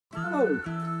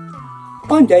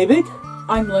Hello, I'm David.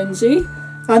 I'm Lindsay.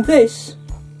 And this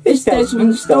is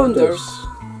Desmond's Donders.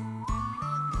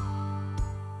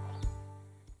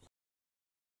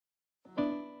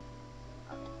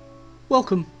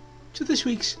 Welcome to this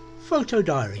week's photo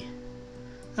diary,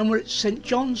 and we're at St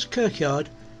John's Kirkyard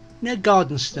near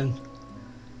Gardenston,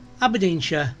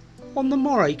 Aberdeenshire, on the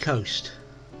Moray coast.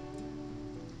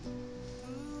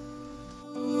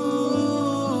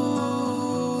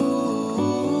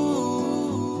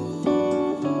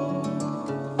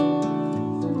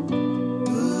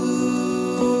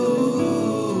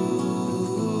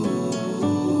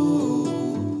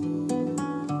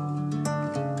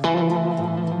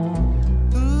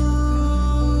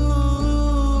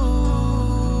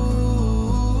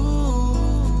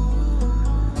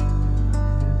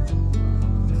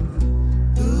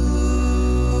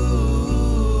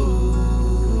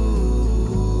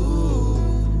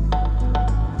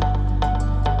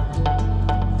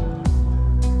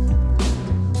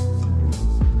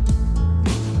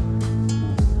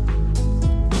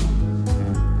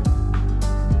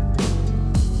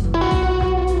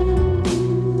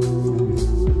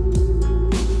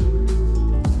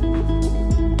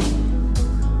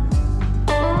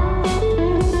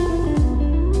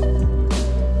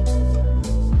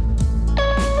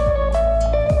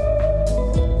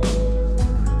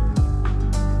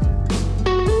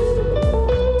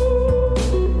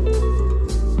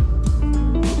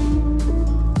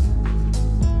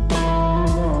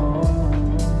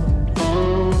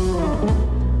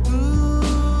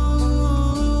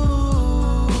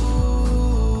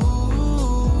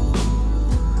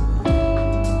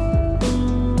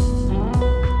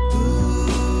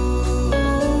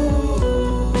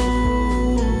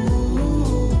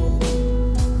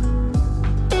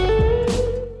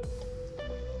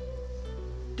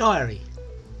 Diary,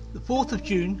 the 4th of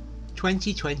June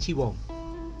 2021.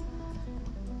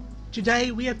 Today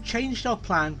we have changed our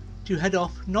plan to head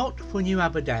off not for New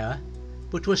Aberdour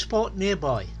but to a spot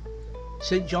nearby,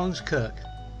 St John's Kirk.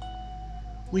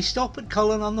 We stop at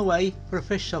Cullen on the way for a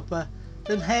fish supper,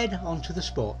 then head on to the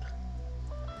spot.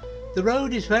 The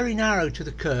road is very narrow to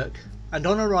the Kirk, and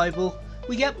on arrival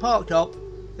we get parked up,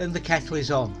 then the kettle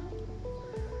is on.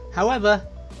 However,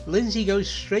 Lindsay goes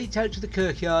straight out to the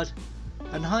kirkyard,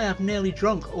 and I have nearly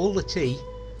drunk all the tea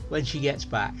when she gets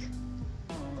back.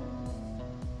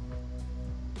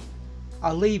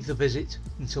 I'll leave the visit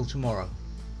until tomorrow.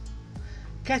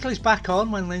 Kettle is back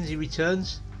on when Lindsay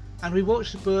returns, and we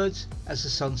watch the birds as the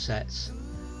sun sets.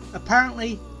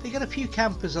 Apparently they get a few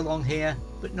campers along here,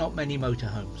 but not many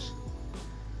motorhomes.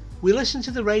 We listen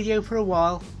to the radio for a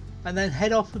while and then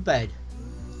head off for bed.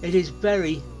 It is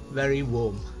very, very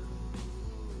warm.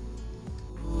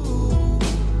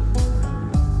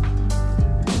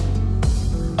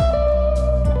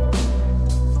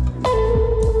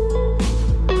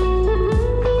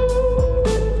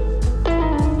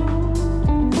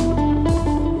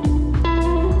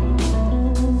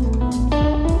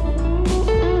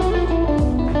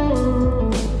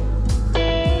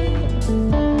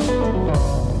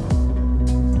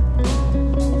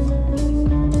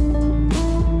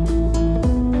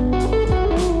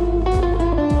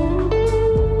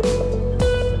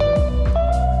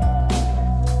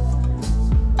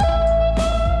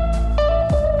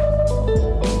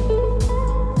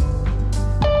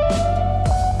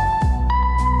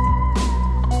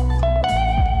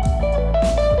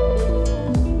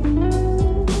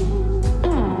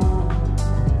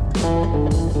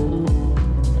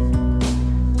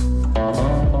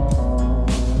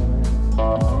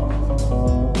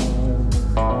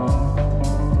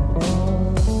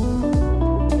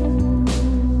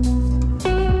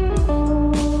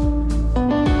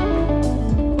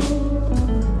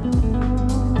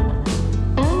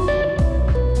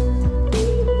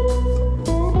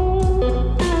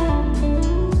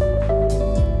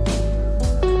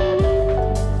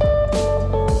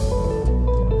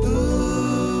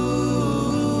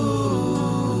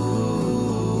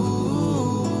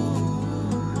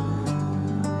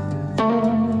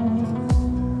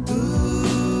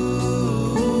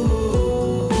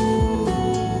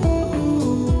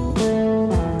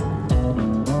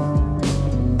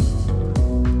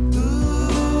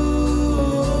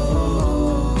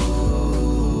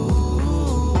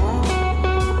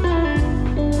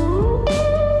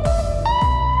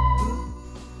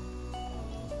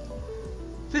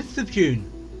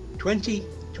 June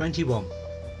 2021.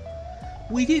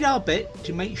 We did our bit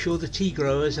to make sure the tea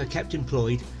growers are kept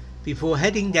employed before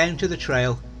heading down to the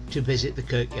trail to visit the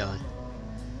kirkyard.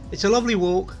 It's a lovely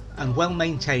walk and well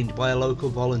maintained by a local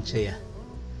volunteer.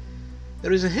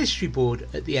 There is a history board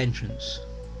at the entrance.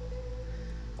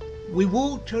 We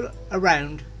walked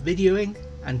around videoing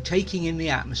and taking in the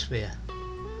atmosphere.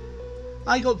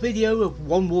 I got video of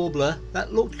one warbler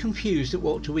that looked confused at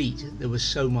what to eat, there was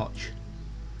so much.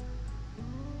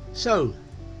 So,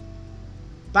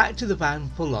 back to the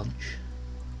van for lunch.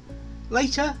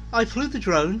 Later I flew the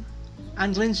drone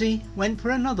and Lindsay went for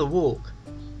another walk.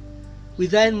 We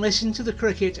then listened to the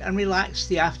cricket and relaxed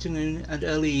the afternoon and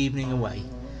early evening away.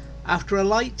 After a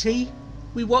light tea,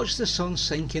 we watched the sun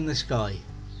sink in the sky.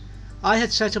 I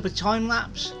had set up a time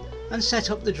lapse and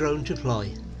set up the drone to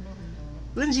fly.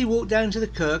 Lindsay walked down to the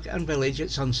Kirk and village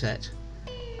at sunset,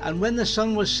 and when the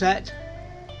sun was set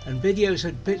and videos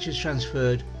had pictures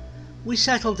transferred, we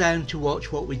settled down to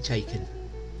watch what we'd taken.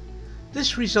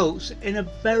 This results in a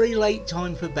very late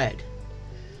time for bed,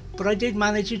 but I did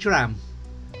manage a dram,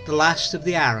 the last of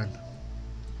the Arran.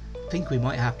 Think we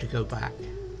might have to go back.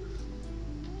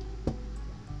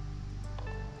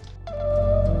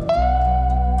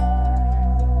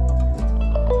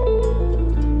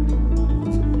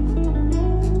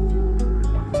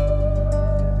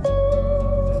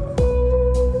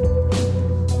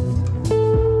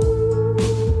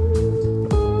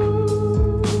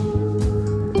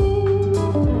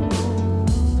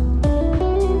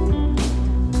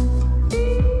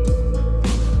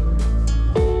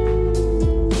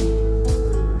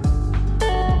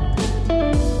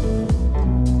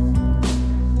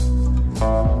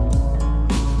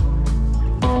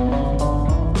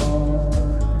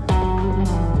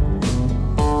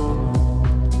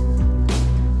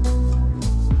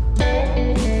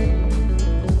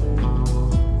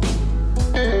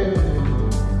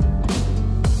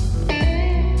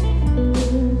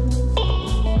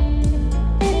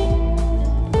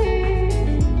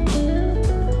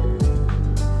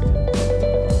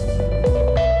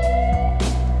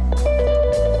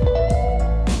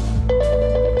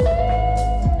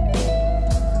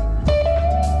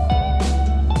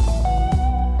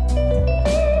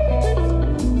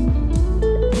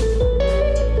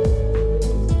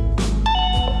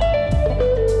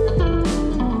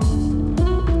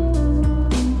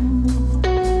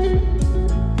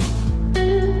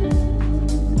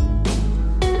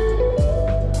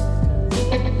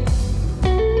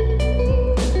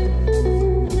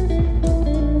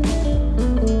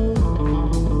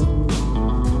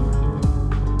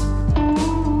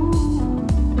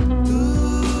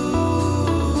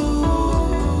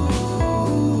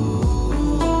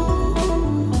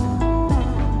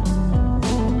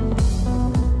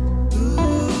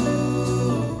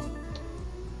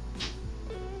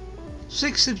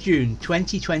 June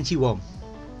 2021.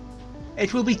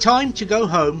 It will be time to go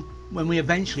home when we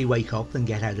eventually wake up and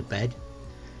get out of bed.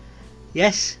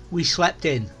 Yes, we slept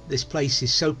in. This place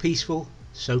is so peaceful,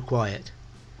 so quiet.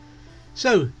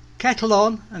 So, kettle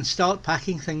on and start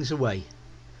packing things away.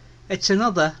 It's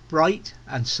another bright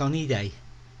and sunny day.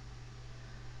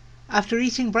 After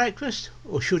eating breakfast,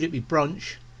 or should it be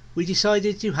brunch, we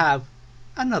decided to have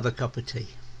another cup of tea.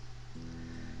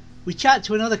 We chat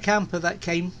to another camper that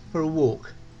came for a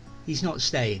walk. He's not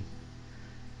staying.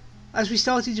 As we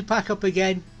started to pack up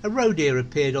again, a roe deer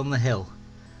appeared on the hill.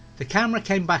 The camera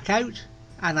came back out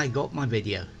and I got my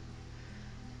video.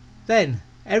 Then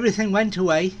everything went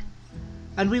away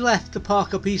and we left the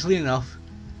park up easily enough,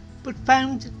 but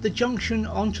found the junction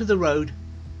onto the road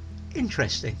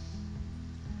interesting.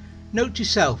 Note to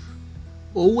self,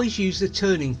 always use the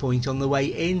turning point on the way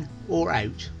in or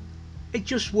out. It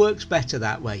just works better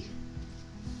that way.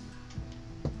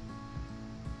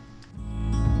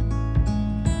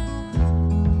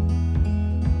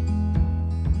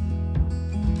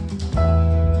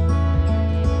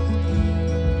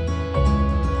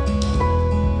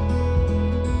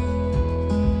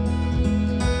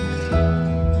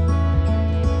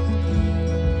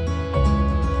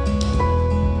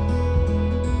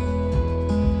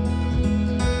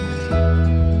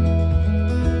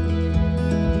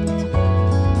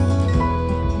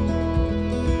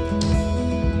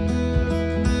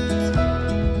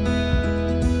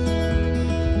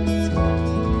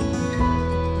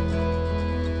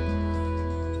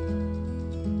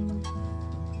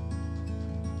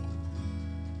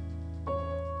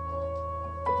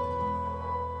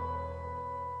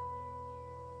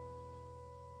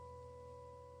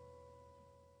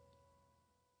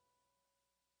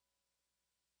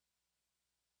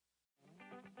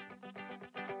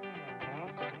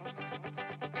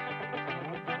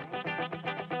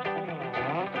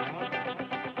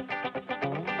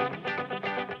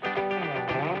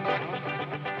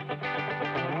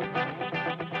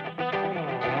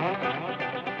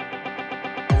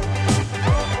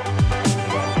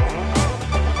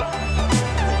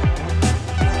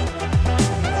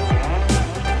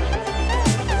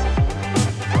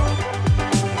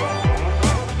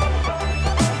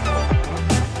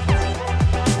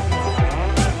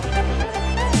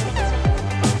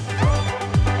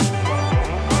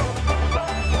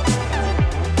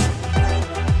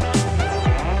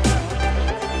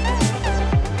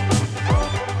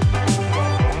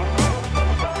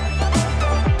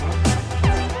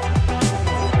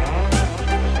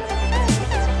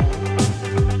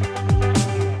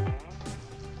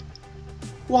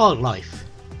 Wildlife: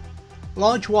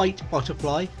 large white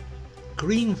butterfly,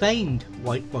 green veined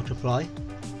white butterfly,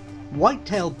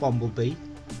 white-tailed bumblebee,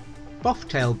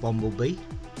 buff-tailed bumblebee,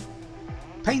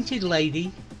 painted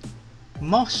lady,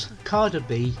 moss carder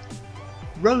bee,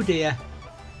 roe deer,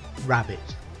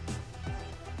 rabbit.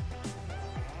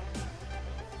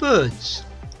 Birds: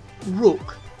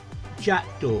 rook,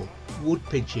 jackdaw, wood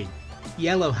pigeon,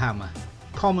 yellowhammer,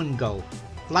 common gull,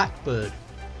 blackbird,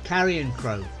 carrion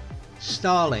crow,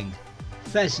 starling,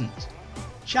 pheasant,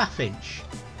 chaffinch,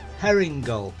 herring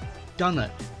gull, dunnock,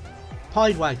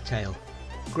 pied wagtail,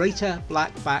 greater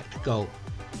black-backed gull,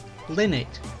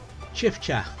 linnet,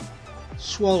 chiffchaff,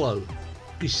 swallow,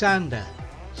 goosander,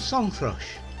 song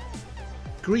thrush,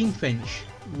 greenfinch,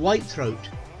 whitethroat,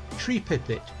 tree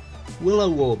pipit,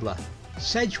 willow warbler,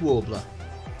 sedge warbler,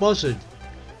 buzzard,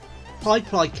 pied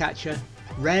flycatcher,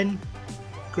 wren,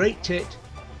 great tit,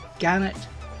 gannet,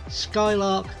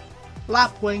 skylark,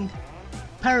 lapwing,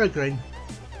 peregrine,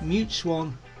 mute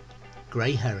swan,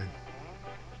 grey heron.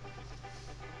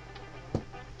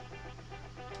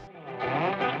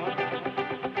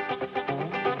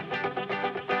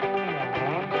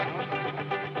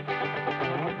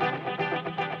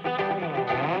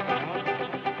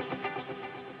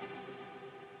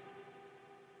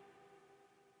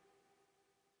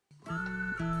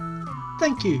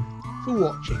 Thank you for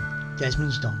watching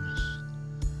Desmond's Donders.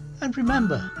 And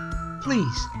remember,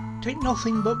 please take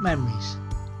nothing but memories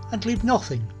and leave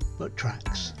nothing but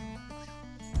tracks.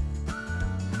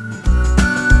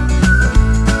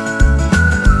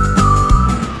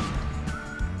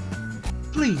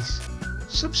 Please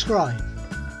subscribe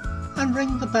and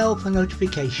ring the bell for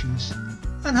notifications,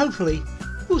 and hopefully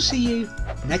we'll see you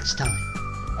next time.